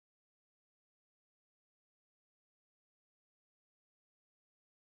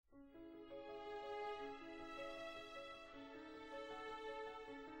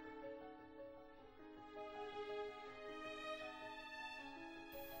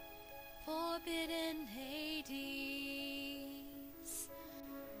forbidden Hades.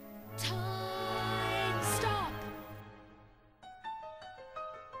 Time stop!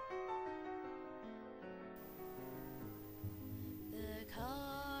 The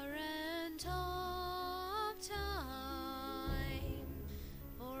current of time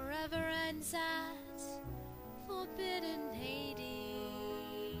forever ends at forbidden Hades.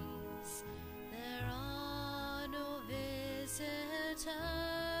 There are no visitors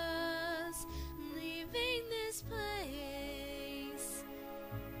leaving this place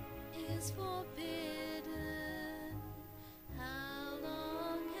is forbidden. How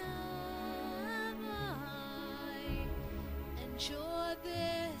long have I endured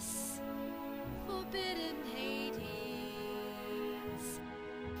this forbidden Hades?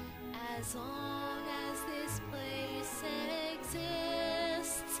 As long as this place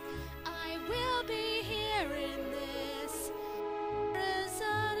exists, I will be here in this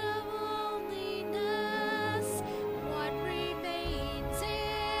prison of loneliness. What remains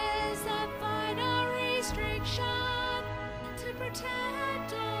is the final restriction to protect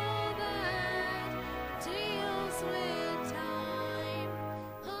all that deals with time.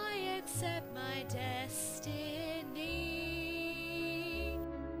 I accept my destiny,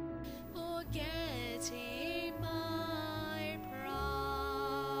 forgetting my pride.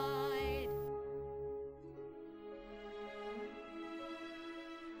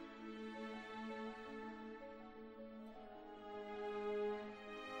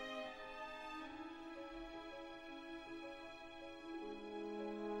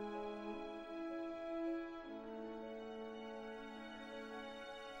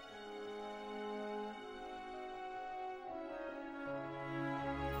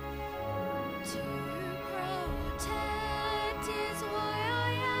 To protect is why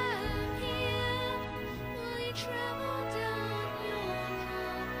I am here. While you travel down your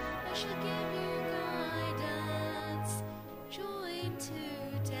path, I shall give you guidance. Join to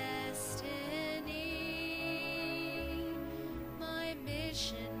destiny. My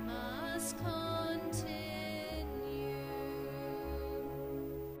mission must continue.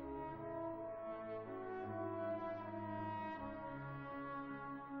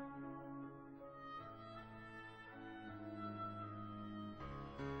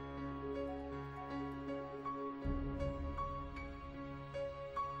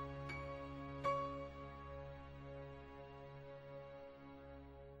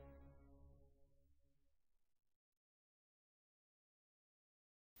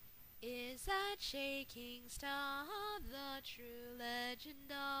 Is that shaking star the true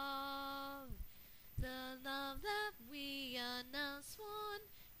legend of the love that we are now sworn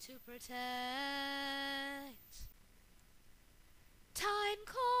to protect? Time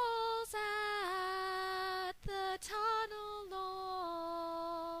calls at the tunnel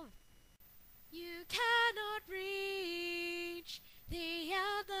of you cannot reach the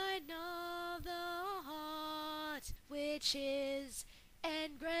outline of the heart, which is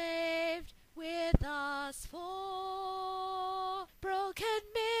engraved with us four broken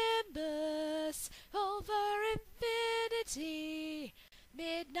members over infinity.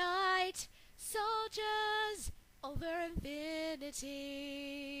 Midnight soldiers over infinity.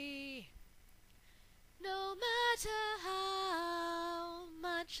 No matter how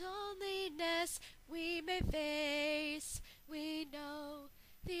much loneliness we may face, we know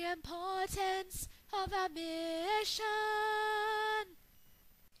the importance of our mission.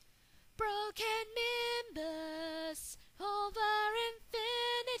 Broken members over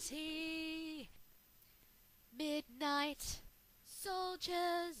infinity. Midnight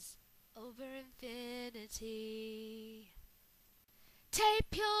soldiers over infinity.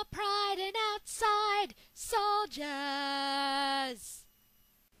 Tape your pride in outside soldiers.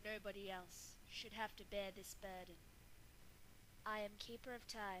 Nobody else should have to bear this burden. I am Keeper of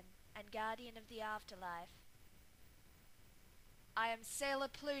Time and Guardian of the Afterlife. I am Sailor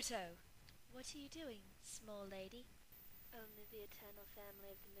Pluto. What are you doing, small lady? Only the eternal family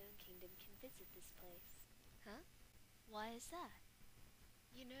of the Moon Kingdom can visit this place. Huh? Why is that?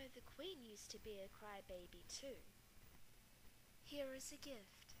 You know, the Queen used to be a crybaby too. Here is a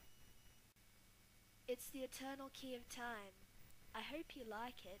gift. It's the eternal key of time. I hope you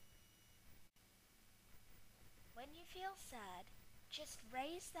like it. When you feel sad, just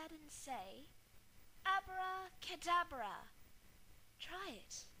raise that and say, Abracadabra. Try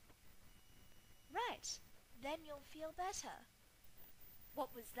it. Right, then you'll feel better.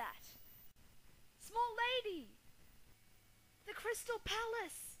 What was that? Small lady! The Crystal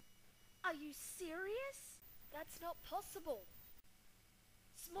Palace! Are you serious? That's not possible.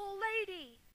 Small lady!